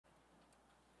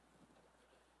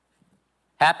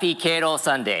Happy Cato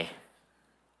Sunday.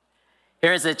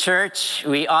 Here as a church,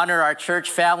 we honor our church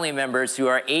family members who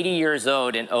are 80 years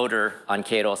old and older on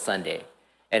Cato Sunday.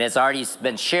 And as already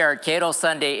been shared, Cato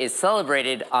Sunday is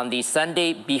celebrated on the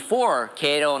Sunday before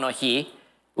Cato no Hi,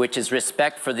 which is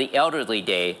respect for the elderly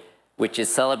day, which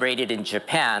is celebrated in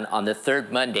Japan on the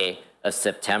third Monday of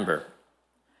September.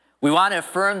 We want to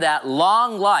affirm that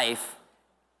long life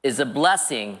is a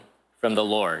blessing from the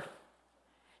Lord.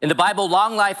 In the Bible,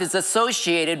 long life is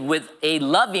associated with a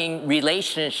loving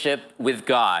relationship with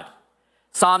God.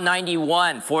 Psalm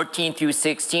 91, 14 through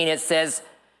 16, it says,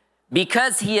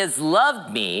 "Because he has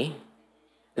loved me,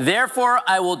 therefore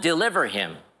I will deliver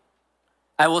him.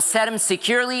 I will set him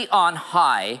securely on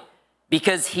high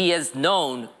because he has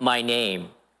known my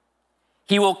name.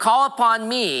 He will call upon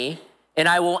me and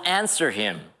I will answer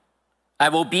him. I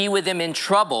will be with him in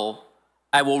trouble.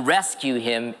 I will rescue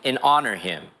him and honor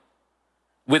him.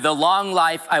 With a long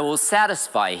life, I will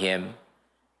satisfy him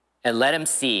and let him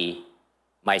see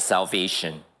my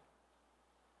salvation."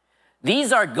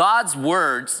 These are God's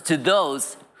words to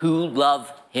those who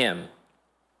love him.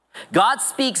 God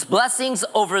speaks blessings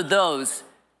over those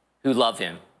who love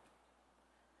him.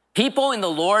 People in the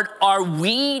Lord, are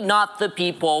we not the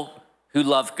people who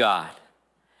love God?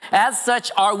 As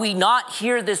such, are we not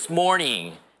here this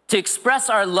morning to express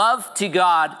our love to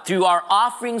God through our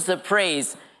offerings of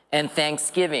praise and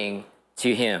thanksgiving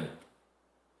to him?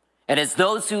 And as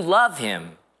those who love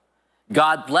him,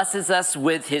 God blesses us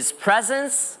with his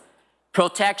presence,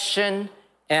 protection,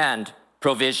 and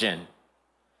provision.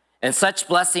 And such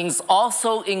blessings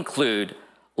also include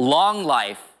long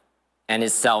life and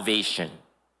his salvation.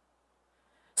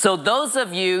 So those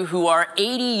of you who are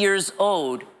 80 years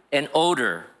old and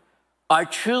older are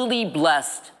truly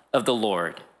blessed of the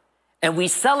Lord. And we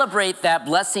celebrate that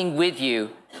blessing with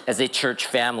you as a church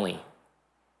family.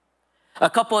 A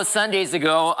couple of Sundays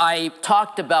ago, I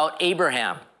talked about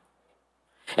Abraham.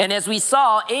 And as we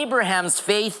saw, Abraham's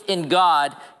faith in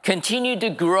God continued to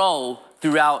grow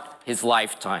throughout his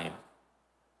lifetime.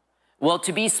 Well,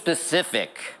 to be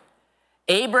specific,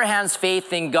 Abraham's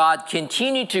faith in God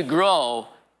continued to grow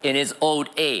in his old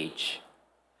age.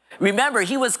 Remember,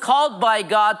 he was called by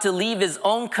God to leave his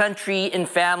own country and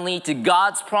family to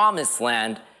God's promised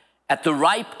land at the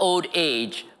ripe old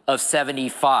age of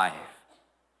 75.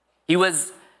 He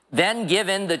was then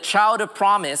given the child of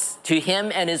promise to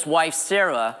him and his wife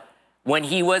Sarah when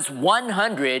he was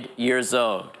 100 years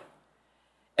old.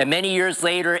 And many years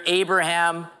later,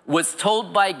 Abraham was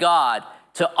told by God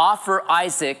to offer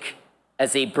Isaac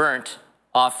as a burnt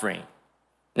offering.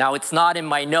 Now, it's not in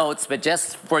my notes, but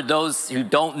just for those who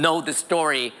don't know the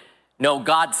story, no,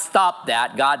 God stopped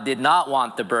that. God did not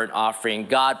want the burnt offering.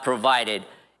 God provided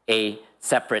a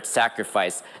separate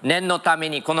sacrifice. 念のため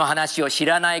に、この話を知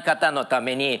らない方のた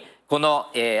めに、この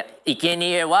生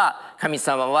贄は神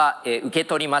様は受け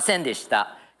取りませんでし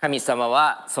た。神様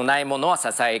は供え物を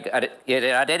捧げ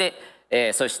られ、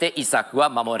そしてイサクは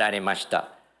守られました。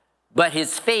But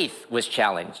his faith was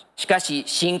challenged. しかし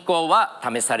信仰は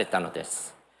試されたので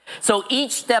す。So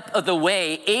each step of the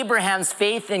way, Abraham's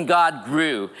faith in God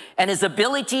grew, and his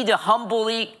ability to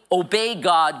humbly obey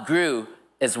God grew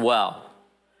as well.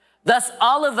 Thus,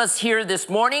 all of us here this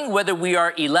morning, whether we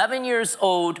are 11 years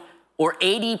old or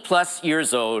 80 plus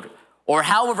years old, or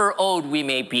however old we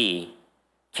may be,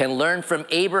 can learn from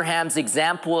Abraham's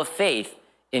example of faith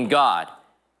in God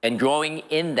and growing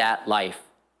in that life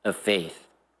of faith.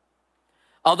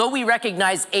 Although we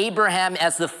recognize Abraham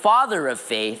as the father of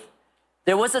faith,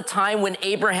 there was a time when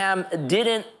Abraham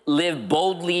didn't live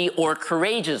boldly or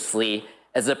courageously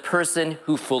as a person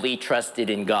who fully trusted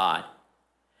in God.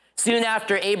 Soon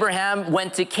after Abraham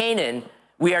went to Canaan,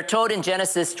 we are told in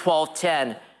Genesis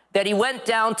 12:10 that he went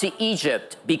down to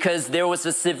Egypt because there was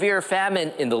a severe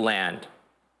famine in the land.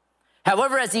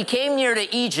 However, as he came near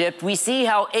to Egypt, we see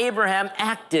how Abraham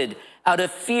acted out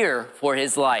of fear for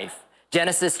his life.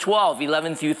 Genesis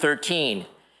 12:11 through 13.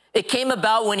 It came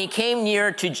about when he came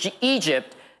near to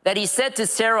Egypt that he said to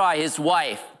Sarai, his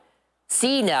wife,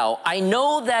 "See now, I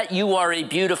know that you are a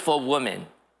beautiful woman.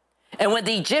 And when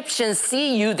the Egyptians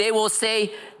see you, they will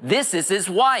say, 'This is his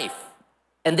wife.'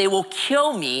 And they will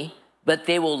kill me, but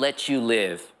they will let you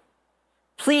live.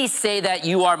 Please say that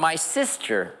you are my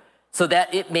sister, so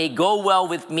that it may go well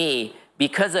with me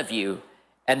because of you,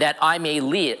 and that I may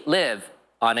live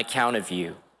on account of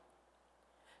you."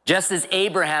 Just as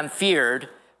Abraham feared,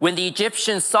 when the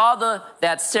Egyptians saw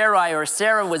that Sarai or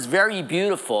Sarah was very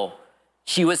beautiful,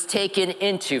 she was taken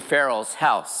into Pharaoh's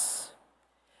house.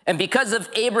 And because of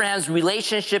Abraham's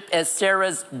relationship as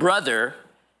Sarah's brother,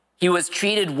 he was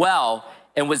treated well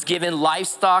and was given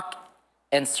livestock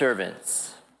and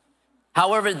servants.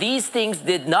 However, these things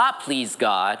did not please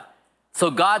God,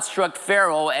 so God struck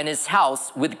Pharaoh and his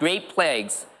house with great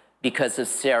plagues because of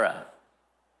Sarah.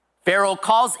 Pharaoh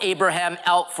calls Abraham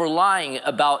out for lying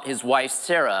about his wife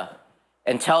Sarah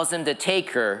and tells him to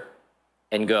take her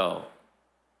and go.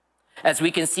 As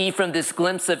we can see from this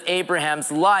glimpse of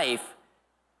Abraham's life,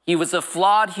 he was a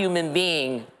flawed human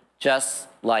being just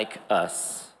like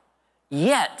us.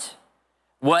 Yet,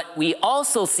 what we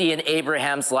also see in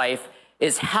Abraham's life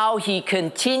is how he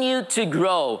continued to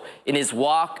grow in his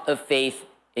walk of faith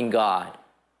in God.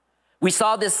 We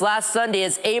saw this last Sunday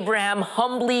as Abraham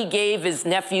humbly gave his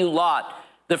nephew Lot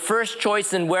the first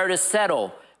choice in where to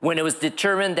settle when it was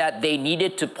determined that they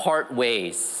needed to part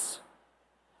ways.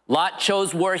 Lot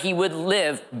chose where he would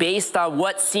live based on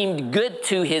what seemed good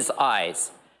to his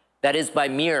eyes, that is, by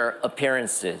mere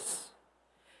appearances.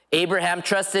 Abraham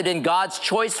trusted in God's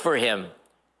choice for him,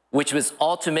 which was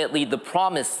ultimately the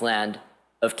promised land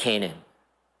of Canaan.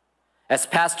 As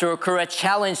Pastor Okura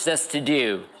challenged us to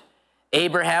do,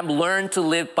 Abraham learned to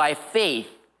live by faith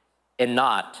and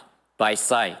not by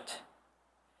sight.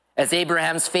 As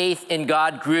Abraham's faith in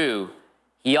God grew,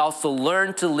 he also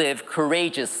learned to live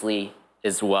courageously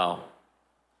as well.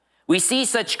 We see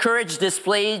such courage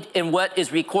displayed in what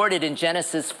is recorded in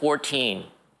Genesis 14.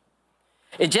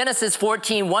 In Genesis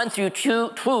 14, 1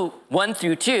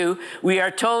 through 2, we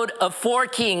are told of 4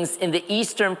 kings in the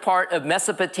eastern part of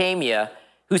Mesopotamia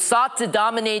who sought to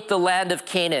dominate the land of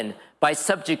Canaan by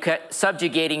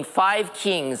subjugating 5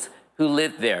 kings who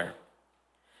lived there.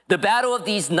 The battle of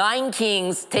these 9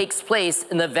 kings takes place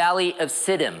in the valley of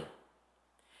Siddim.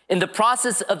 In the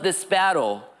process of this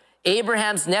battle,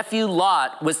 Abraham's nephew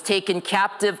Lot was taken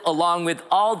captive along with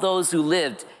all those who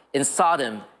lived in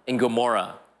Sodom and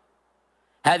Gomorrah.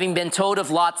 Having been told of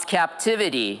Lot's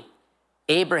captivity,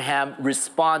 Abraham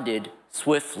responded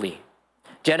swiftly.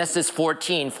 Genesis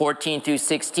 14 through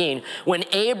 16. When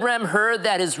Abram heard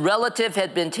that his relative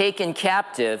had been taken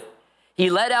captive, he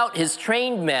led out his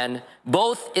trained men,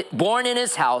 both born in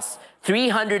his house,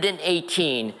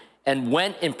 318, and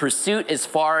went in pursuit as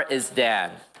far as Dan.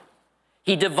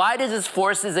 He divided his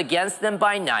forces against them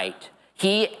by night,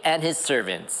 he and his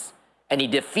servants, and he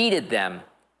defeated them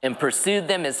and pursued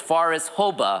them as far as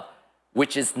Hobah,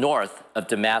 which is north of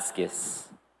Damascus.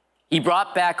 He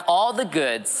brought back all the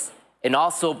goods and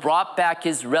also brought back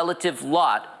his relative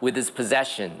Lot with his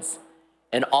possessions,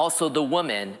 and also the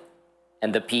women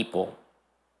and the people.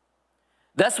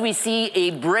 Thus we see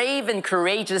a brave and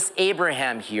courageous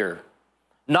Abraham here,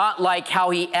 not like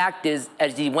how he acted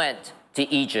as he went to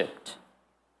Egypt.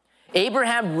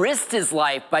 Abraham risked his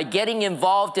life by getting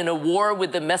involved in a war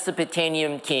with the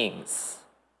Mesopotamian kings.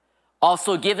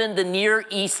 Also, given the Near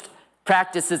East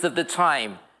practices of the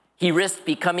time, he risked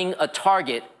becoming a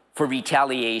target for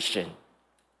retaliation.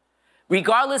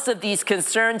 Regardless of these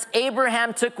concerns,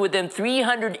 Abraham took with him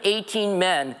 318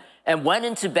 men and went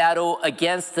into battle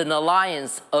against an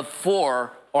alliance of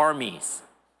 4 armies.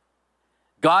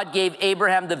 God gave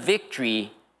Abraham the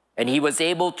victory, and he was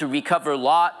able to recover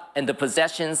Lot and the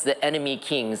possessions the enemy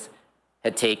kings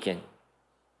had taken.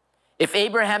 If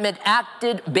Abraham had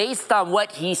acted based on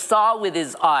what he saw with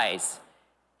his eyes,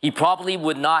 he probably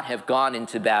would not have gone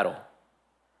into battle.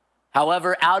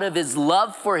 However, out of his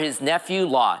love for his nephew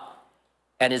Lot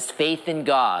and his faith in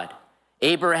God,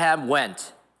 Abraham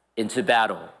went into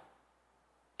battle.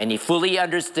 And he fully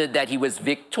understood that he was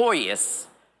victorious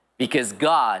because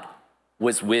God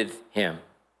was with him.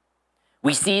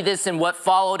 We see this in what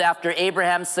followed after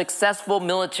Abraham's successful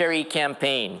military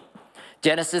campaign.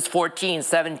 Genesis 14,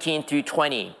 17 through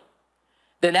 20.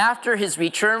 Then after his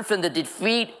return from the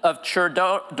defeat of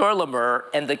Chedorlaomer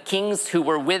and the kings who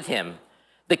were with him,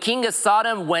 the king of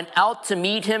Sodom went out to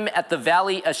meet him at the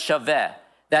valley of Shaveh,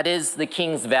 that is the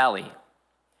king's valley.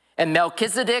 And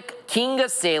Melchizedek, king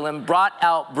of Salem, brought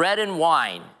out bread and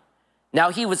wine. Now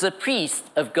he was a priest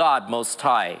of God Most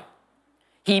High.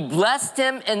 He blessed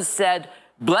him and said,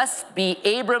 "Blessed be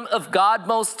Abram of God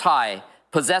Most High,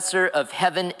 possessor of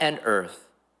heaven and earth.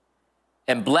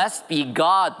 And blessed be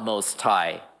God Most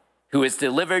High, who has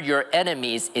delivered your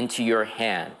enemies into your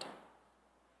hand."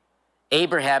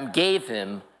 Abraham gave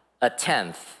him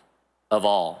 1/10 of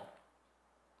all.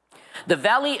 The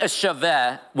valley of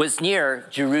Shaveh was near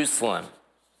Jerusalem.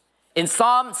 In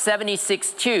Psalm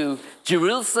 76:2,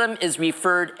 Jerusalem is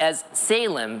referred as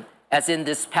Salem, as in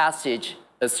this passage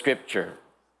of Scripture.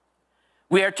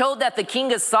 We are told that the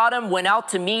king of Sodom went out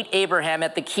to meet Abraham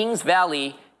at the king's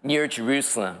valley near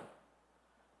Jerusalem.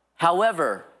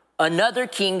 However, another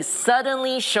king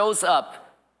suddenly shows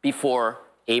up before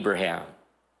Abraham.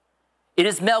 It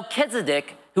is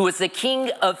Melchizedek, who was the king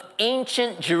of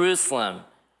ancient Jerusalem,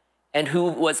 and who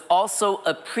was also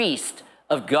a priest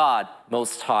of God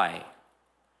Most High.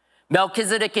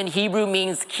 Melchizedek in Hebrew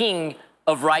means king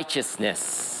of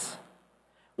righteousness.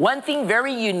 One thing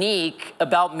very unique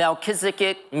about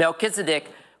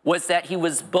Melchizedek was that he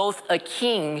was both a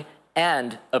king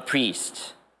and a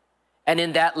priest. And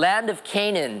in that land of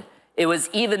Canaan, it was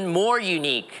even more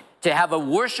unique to have a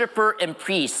worshiper and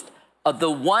priest of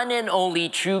the one and only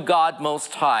true God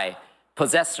Most High,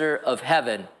 possessor of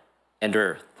heaven and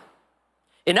earth.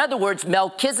 In other words,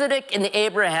 Melchizedek and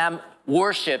Abraham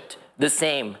worshiped the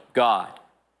same God.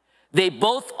 They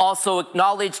both also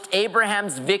acknowledged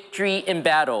Abraham's victory in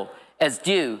battle as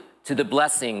due to the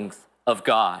blessings of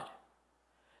God.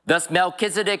 Thus,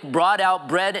 Melchizedek brought out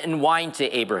bread and wine to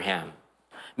Abraham.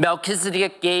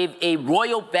 Melchizedek gave a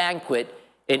royal banquet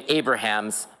in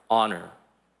Abraham's honor.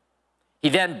 He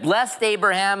then blessed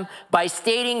Abraham by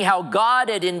stating how God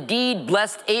had indeed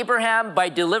blessed Abraham by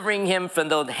delivering him from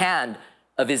the hand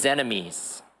of his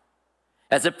enemies.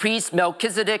 As a priest,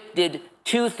 Melchizedek did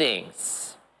two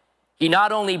things. He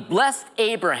not only blessed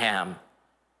Abraham,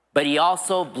 but he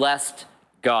also blessed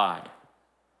God.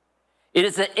 It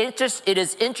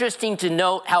is interesting to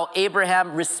note how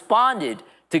Abraham responded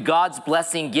to God's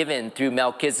blessing given through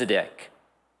Melchizedek.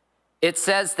 It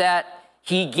says that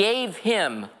he gave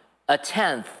him a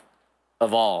tenth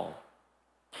of all.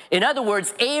 In other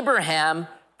words, Abraham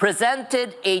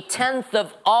presented a tenth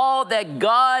of all that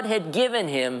God had given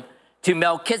him to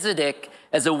Melchizedek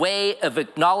as a way of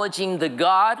acknowledging the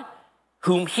God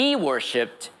whom he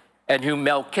worshiped and whom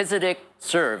Melchizedek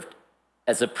served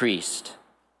as a priest,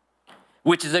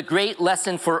 which is a great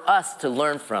lesson for us to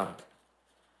learn from.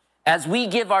 As we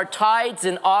give our tithes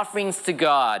and offerings to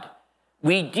God,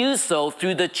 we do so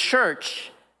through the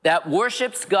church that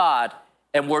worships God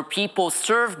and where people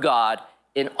serve God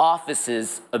in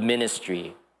offices of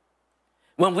ministry.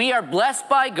 When we are blessed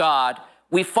by God,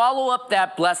 we follow up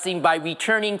that blessing by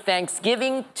returning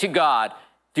thanksgiving to God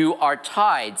through our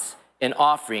tithes and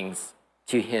offerings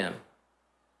to him.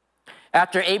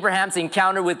 After Abraham's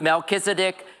encounter with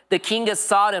Melchizedek, the king of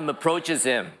Sodom approaches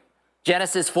him.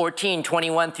 Genesis 14,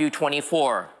 21 through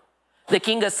 24. The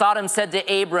king of Sodom said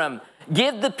to Abram,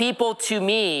 "Give the people to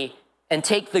me and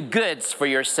take the goods for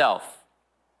yourself."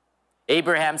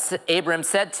 Abram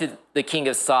said to the king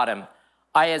of Sodom,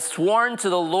 "I have sworn to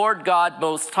the Lord God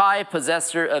Most High,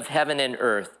 possessor of heaven and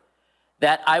earth,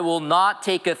 that I will not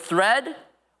take a thread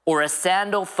or a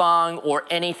sandal thong or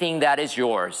anything that is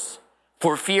yours,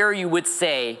 for fear you would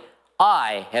say,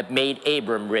 'I have made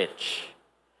Abram rich.'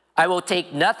 I will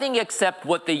take nothing except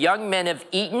what the young men have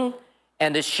eaten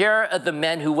and the share of the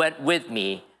men who went with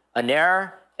me,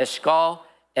 Aner, Eshcol,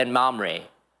 and Mamre.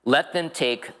 Let them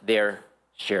take their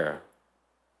share."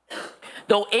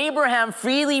 Though Abraham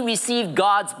freely received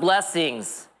God's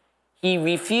blessings, he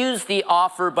refused the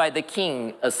offer by the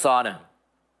king of Sodom.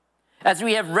 As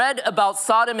we have read about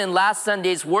Sodom in last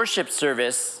Sunday's worship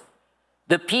service,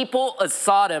 the people of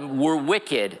Sodom were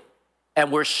wicked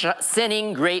and were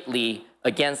sinning greatly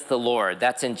against the Lord.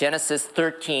 That's in Genesis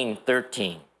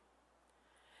 13:13.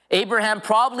 Abraham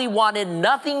probably wanted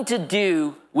nothing to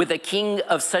do with a king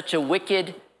of such a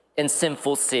wicked and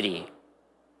sinful city.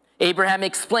 Abraham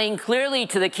explained clearly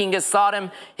to the king of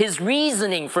Sodom his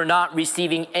reasoning for not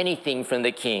receiving anything from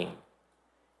the king.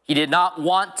 He did not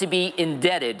want to be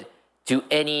indebted to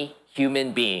any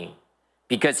human being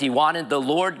because he wanted the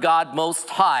Lord God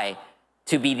Most High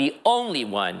to be the only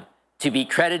one to be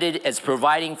credited as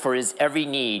providing for his every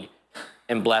need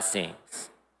and blessings.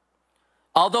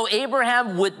 Although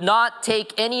Abraham would not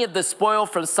take any of the spoil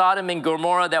from Sodom and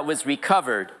Gomorrah that was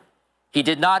recovered, he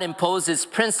did not impose his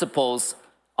principles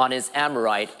on his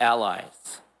Amorite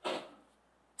allies.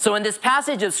 So in this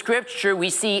passage of scripture,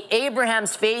 we see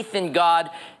Abraham's faith in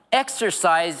God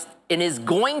exercised in his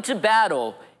going to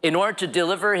battle in order to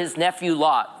deliver his nephew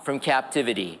Lot from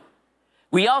captivity.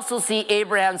 We also see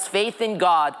Abraham's faith in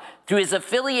God through his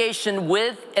affiliation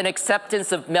with and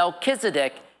acceptance of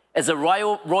Melchizedek as a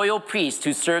royal priest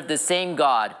who served the same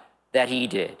God that he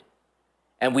did.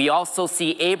 And we also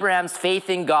see Abraham's faith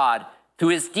in God through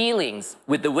his dealings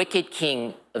with the wicked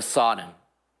king of Sodom.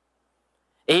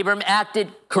 Abram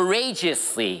acted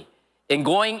courageously in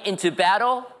going into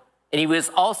battle, and he was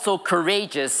also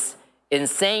courageous in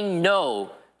saying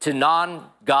no to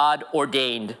non-God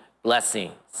ordained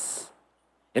blessings.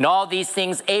 In all these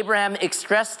things, Abraham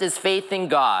expressed his faith in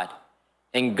God,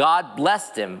 and God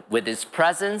blessed him with his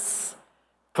presence,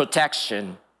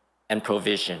 protection, and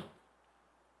provision.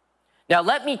 Now,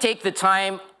 let me take the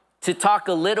time to talk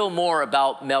a little more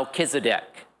about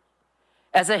Melchizedek.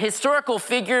 As a historical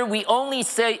figure, we only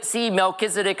see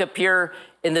Melchizedek appear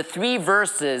in the 3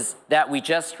 verses that we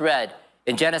just read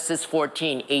in Genesis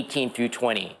 14, 18 through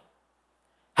 20.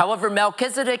 However,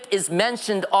 Melchizedek is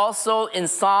mentioned also in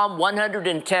Psalm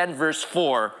 110, verse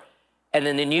 4, and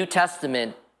in the New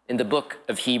Testament in the book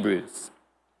of Hebrews.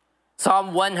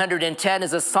 Psalm 110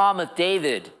 is a psalm of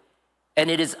David, and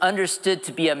it is understood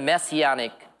to be a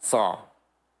messianic psalm.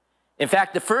 In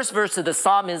fact, the first verse of the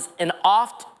psalm is an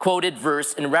oft-quoted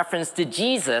verse in reference to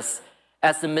Jesus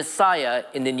as the Messiah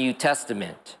in the New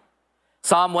Testament.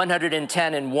 Psalm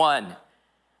 110 and 1,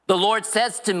 "The Lord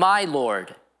says to my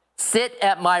Lord, sit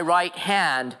at my right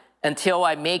hand until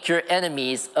I make your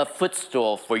enemies a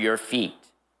footstool for your feet."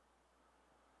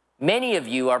 Many of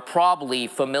you are probably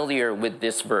familiar with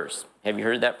this verse. Have you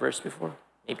heard that verse before?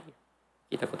 Maybe.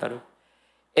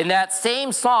 In that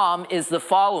same psalm is the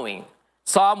following,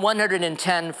 Psalm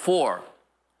 110, 4.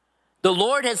 "The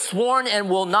Lord has sworn and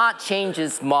will not change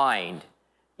his mind.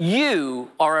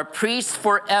 You are a priest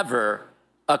forever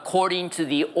according to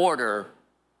the order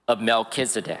of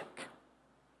Melchizedek."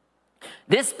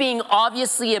 This being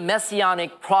obviously a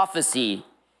messianic prophecy,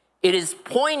 it is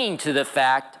pointing to the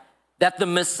fact that the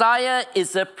Messiah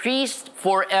is a priest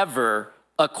forever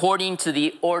according to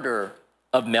the order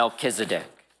of Melchizedek.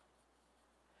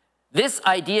 This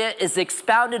idea is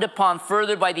expounded upon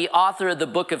further by the author of the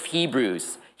book of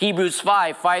Hebrews, Hebrews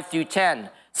 5, 5 through 10.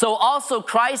 "So also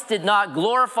Christ did not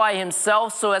glorify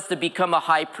himself so as to become a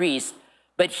high priest,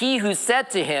 but he who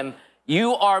said to him,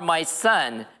 'You are my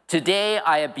son, today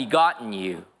I have begotten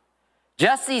you.'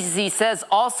 Just as he says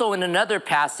also in another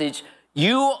passage,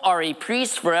 'You are a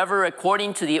priest forever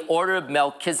according to the order of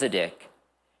Melchizedek.'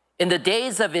 In the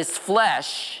days of his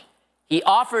flesh, he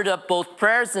offered up both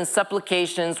prayers and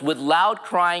supplications with loud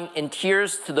crying and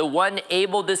tears to the one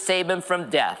able to save him from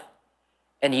death,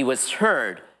 and he was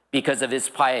heard because of his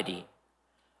piety.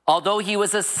 Although he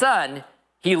was a son,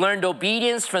 he learned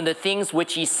obedience from the things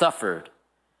which he suffered.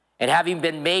 And having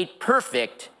been made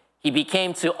perfect, he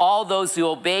became to all those who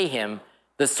obey him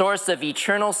the source of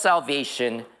eternal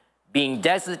salvation, being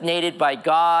designated by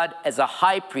God as a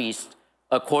high priest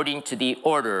according to the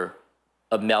order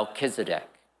of Melchizedek."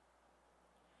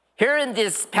 Here in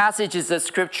these passages of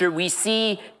scripture, we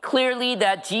see clearly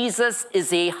that Jesus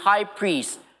is a high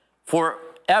priest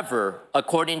forever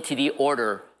according to the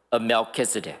order of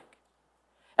Melchizedek.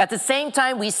 At the same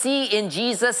time, we see in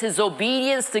Jesus his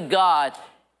obedience to God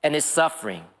and his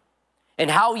suffering, and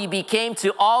how he became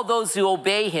to all those who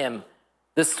obey him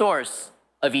the source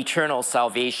of eternal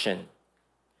salvation.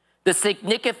 The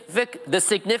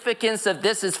significance of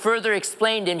this is further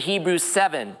explained in Hebrews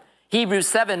 7. Hebrews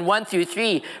 7, 1 through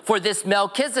 3. "For this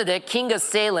Melchizedek, king of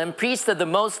Salem, priest of the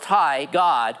Most High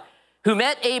God, who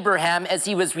met Abraham as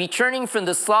he was returning from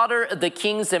the slaughter of the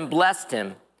kings and blessed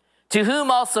him, to whom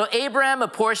also Abraham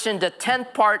apportioned a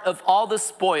 10th part of all the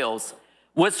spoils,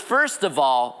 was first of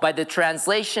all, by the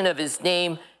translation of his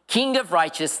name, King of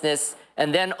Righteousness,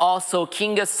 and then also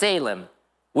King of Salem,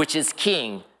 which is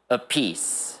King of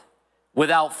Peace.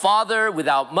 Without father,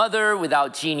 without mother,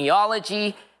 without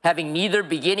genealogy, having neither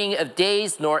beginning of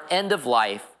days nor end of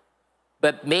life,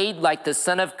 but made like the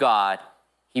Son of God,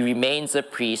 he remains a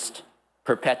priest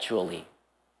perpetually."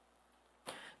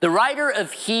 The writer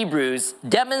of Hebrews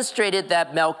demonstrated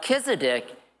that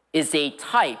Melchizedek is a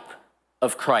type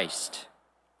of Christ.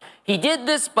 He did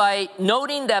this by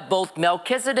noting that both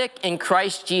Melchizedek and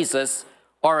Christ Jesus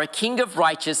are a king of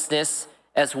righteousness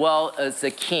as well as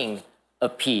a king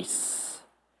of peace.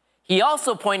 He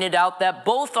also pointed out that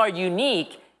both are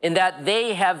unique in that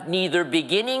they have neither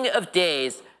beginning of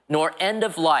days nor end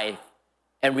of life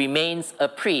and remains a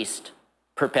priest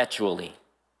perpetually.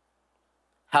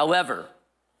 However,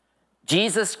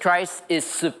 Jesus Christ is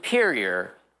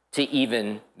superior to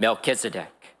even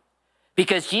Melchizedek,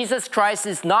 because Jesus Christ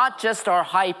is not just our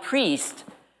high priest,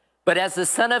 but as the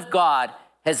Son of God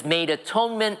has made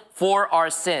atonement for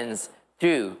our sins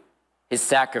through his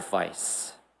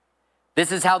sacrifice.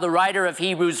 This is how the writer of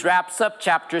Hebrews wraps up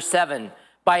chapter 7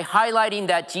 by highlighting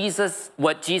that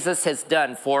what Jesus has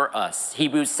done for us.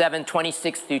 Hebrews 7,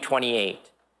 26 through 28.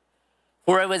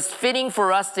 "For it was fitting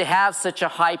for us to have such a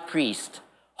high priest,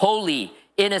 holy,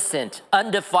 innocent,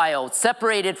 undefiled,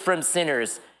 separated from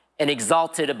sinners, and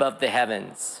exalted above the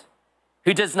heavens,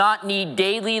 who does not need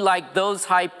daily, like those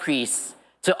high priests,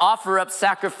 to offer up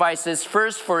sacrifices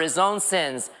first for his own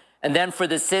sins and then for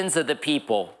the sins of the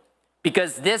people,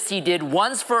 because this he did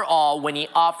once for all when he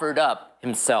offered up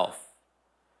himself.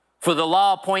 For the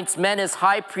law appoints men as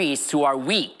high priests who are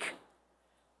weak,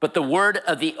 but the word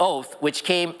of the oath which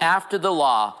came after the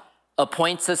law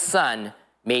appoints a son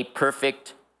made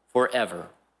perfect forever."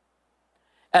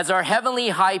 As our heavenly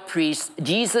high priest,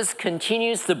 Jesus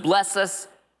continues to bless us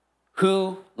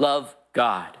who love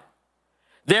God.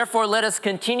 Therefore, let us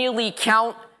continually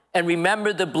count and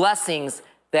remember the blessings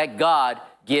that God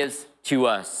gives to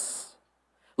us.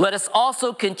 Let us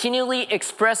also continually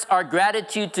express our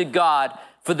gratitude to God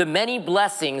for the many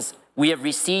blessings we have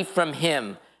received from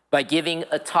him by giving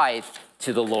a tithe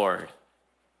to the Lord.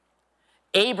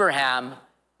 Abraham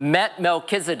met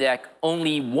Melchizedek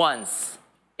only once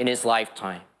in his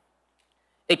lifetime.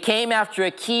 It came after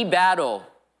a key battle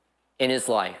in his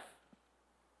life.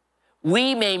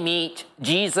 We may meet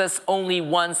Jesus only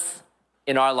once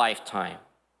in our lifetime.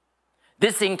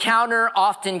 This encounter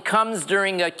often comes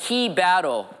during a key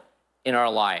battle in our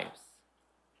lives.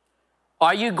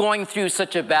 Are you going through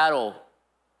such a battle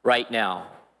right now?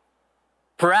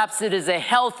 Perhaps it is a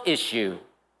health issue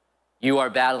you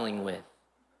are battling with.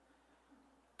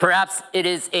 Perhaps it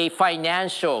is a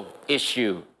financial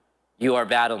issue you are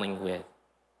battling with.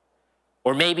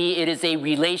 Or maybe it is a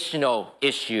relational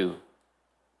issue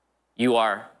you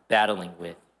are battling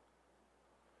with.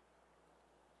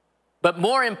 But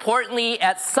more importantly,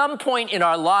 at some point in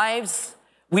our lives,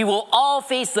 we will all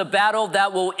face a battle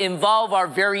that will involve our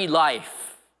very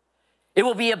life. It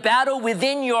will be a battle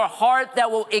within your heart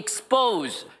that will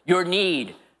expose your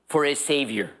need for a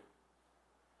Savior.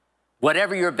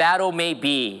 Whatever your battle may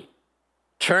be,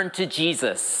 turn to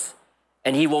Jesus,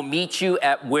 and he will meet you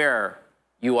at where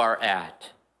you are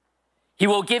at. He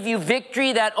will give you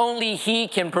victory that only he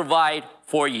can provide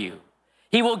for you.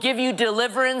 He will give you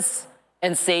deliverance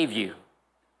and save you.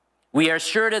 We are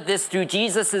assured of this through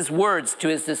Jesus' words to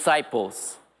his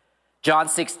disciples. John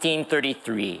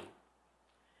 16:33.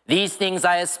 These things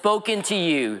I have spoken to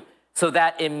you so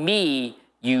that in me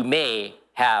you may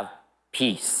have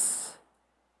peace.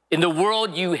 In the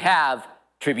world you have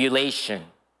tribulation,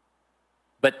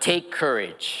 but take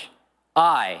courage.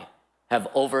 I have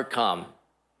overcome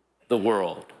the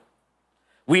world.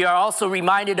 We are also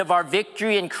reminded of our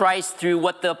victory in Christ through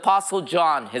what the Apostle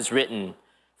John has written.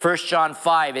 1 John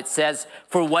 5, it says,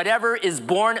 for whatever is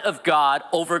born of God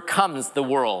overcomes the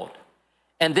world.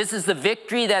 And this is the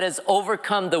victory that has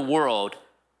overcome the world,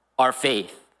 our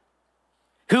faith.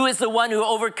 Who is the one who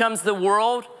overcomes the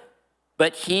world?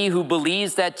 But he who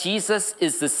believes that Jesus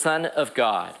is the Son of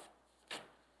God.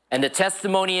 And the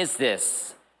testimony is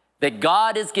this, that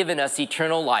God has given us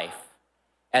eternal life,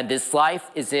 and this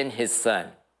life is in his Son.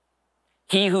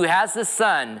 He who has the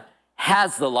Son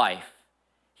has the life.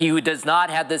 He who does not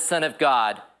have the Son of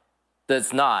God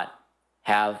does not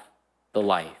have the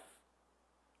life.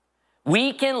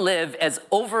 We can live as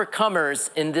overcomers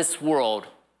in this world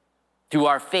through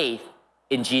our faith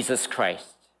in Jesus Christ.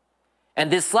 And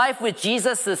this life with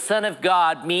Jesus, the Son of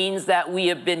God, means that we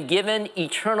have been given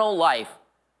eternal life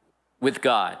with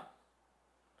God.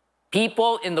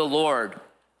 People in the Lord,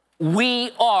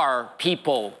 we are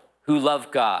people who love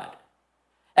God.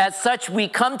 As such, we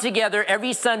come together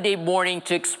every Sunday morning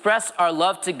to express our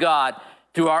love to God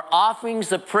through our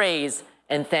offerings of praise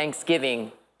and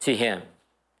thanksgiving to him.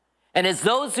 And as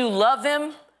those who love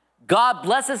him, God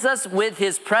blesses us with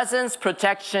his presence,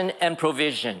 protection, and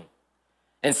provision.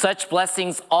 And such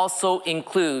blessings also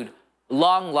include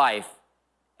long life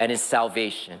and his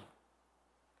salvation.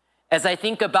 As I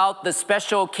think about the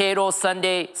special Cato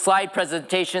Sunday slide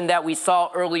presentation that we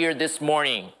saw earlier this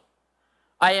morning,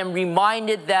 I am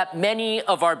reminded that many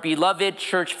of our beloved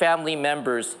church family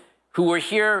members who were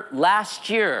here last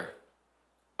year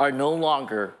are no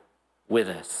longer with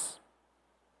us.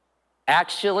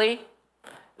 Actually,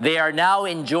 they are now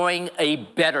enjoying a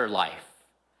better life,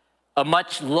 a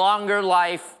much longer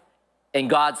life in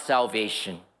God's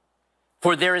salvation.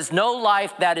 For there is no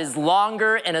life that is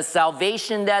longer and a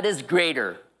salvation that is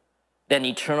greater than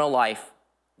eternal life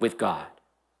with God.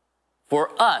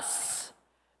 For us,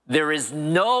 there is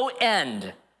no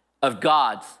end of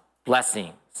God's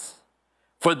blessings.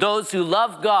 For those who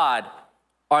love God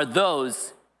are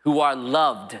those who are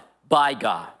loved by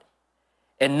God.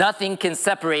 And nothing can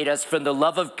separate us from the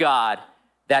love of God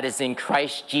that is in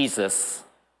Christ Jesus,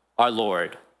 our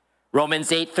Lord. Romans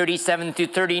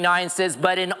 8:37-39 says,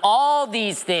 but in all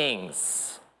these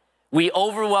things, we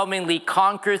overwhelmingly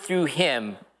conquer through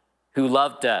him who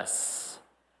loved us.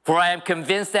 For I am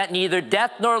convinced that neither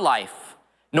death nor life,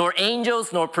 nor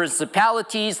angels, nor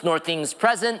principalities, nor things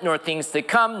present, nor things to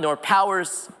come, nor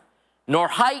powers, nor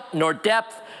height, nor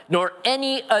depth, nor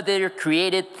any other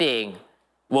created thing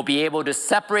will be able to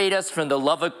separate us from the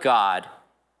love of God,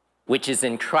 which is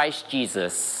in Christ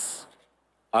Jesus,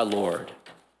 our Lord.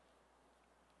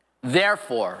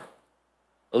 Therefore,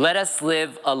 let us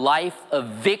live a life of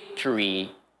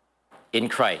victory in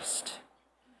Christ.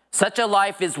 Such a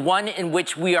life is one in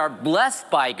which we are blessed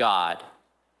by God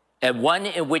and one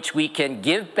in which we can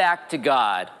give back to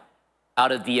God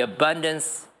out of the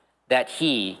abundance that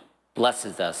He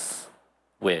blesses us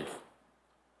with.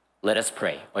 Let us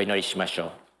pray. お祈りしましょ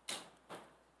う。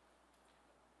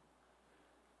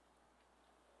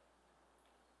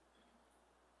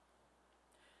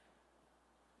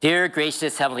Dear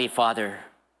gracious Heavenly Father,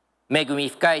 恵み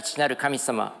深い父なる神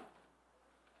様、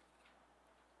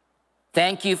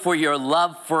Thank you for your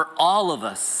love for all of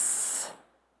us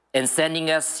and sending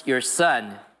us your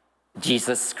Son,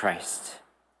 Jesus Christ.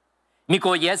 御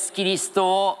子イエス・キリス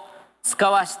トを使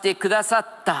わしてくださ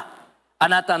ったあ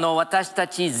なたの私た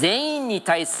ち全員に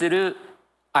対する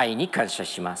愛に感謝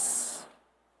します。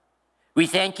We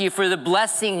thank you for the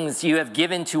blessings you have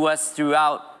given to us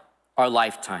throughout our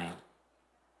lifetime.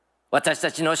 私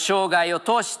たちの生涯を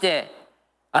通して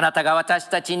あなたが私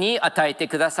たちに与えて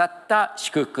くださった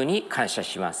祝福に感謝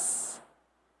します。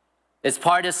As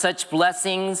part of such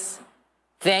blessings,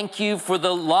 thank you for the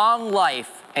long life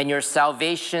and your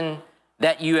salvation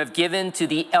that you have given to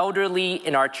the elderly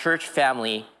in our church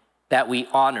family that we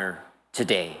honor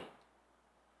today.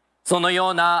 その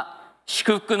ような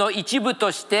祝福の一部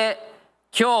として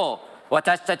今日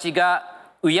私たちが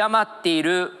敬ってい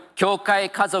る教会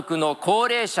家族の高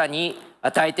齢者に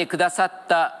与えてくださっ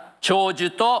た長寿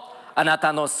とあな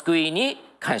たの救いに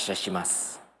感謝しま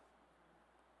す。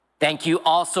Thank you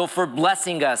also for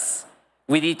blessing us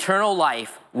with eternal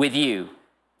life with you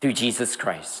through Jesus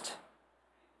Christ.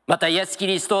 またイエス・キ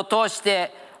リストを通し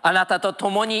てあなたと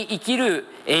共に生きる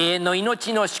永遠の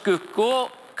命の祝福を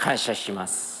感謝しま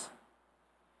す。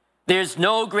There's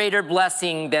no greater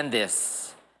blessing than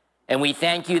this, and we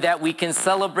thank you that we can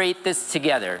celebrate this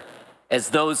together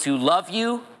as those who love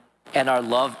you and are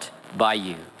loved by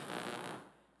you.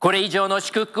これ以上の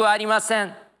祝福はありませ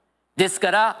ん。です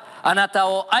からあなた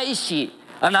を愛し、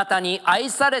あなたに愛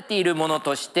されているもの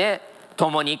として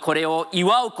共にこれを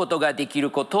祝うことができる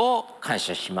ことを感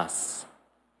謝します。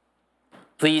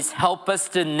Please help us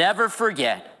to never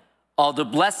forget all the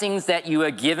blessings that you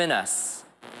have given us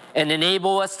and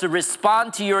enable us to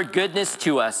respond to your goodness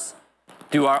to us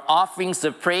through our offerings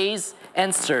of praise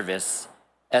and service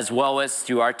as well as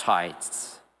through our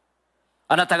tithes.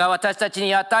あなたが私たち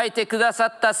に与えてくださ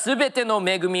ったすべての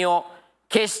恵みを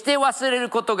決して忘れる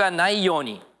ことがないよう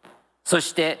に、そ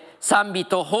して賛美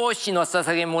と奉仕の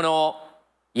捧げ物を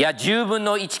10分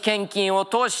の1献金を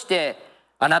通して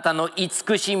あなたの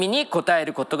慈しみに応え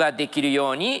ることができる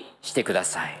ようにしてくだ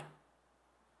さい。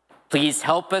Please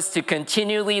help us to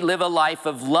continually live a life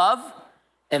of love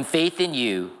and faith in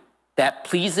you that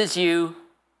pleases you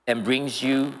and brings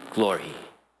you glory.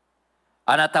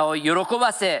 あなたを喜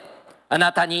ばせ、あ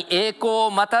なたに栄光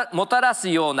をもたらす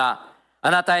ような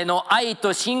あなたへの愛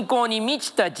と信仰に満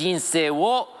ちた人生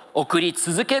を送り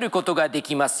続けることがで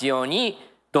きますように、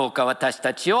どうか私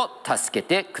たちを助け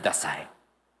てください。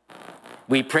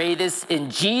We pray this in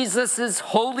Jesus'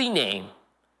 holy name.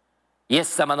 イエ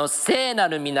ス様の聖な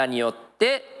る皆によっ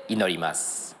て祈りま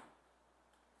す。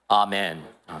アーメン。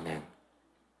アーメン。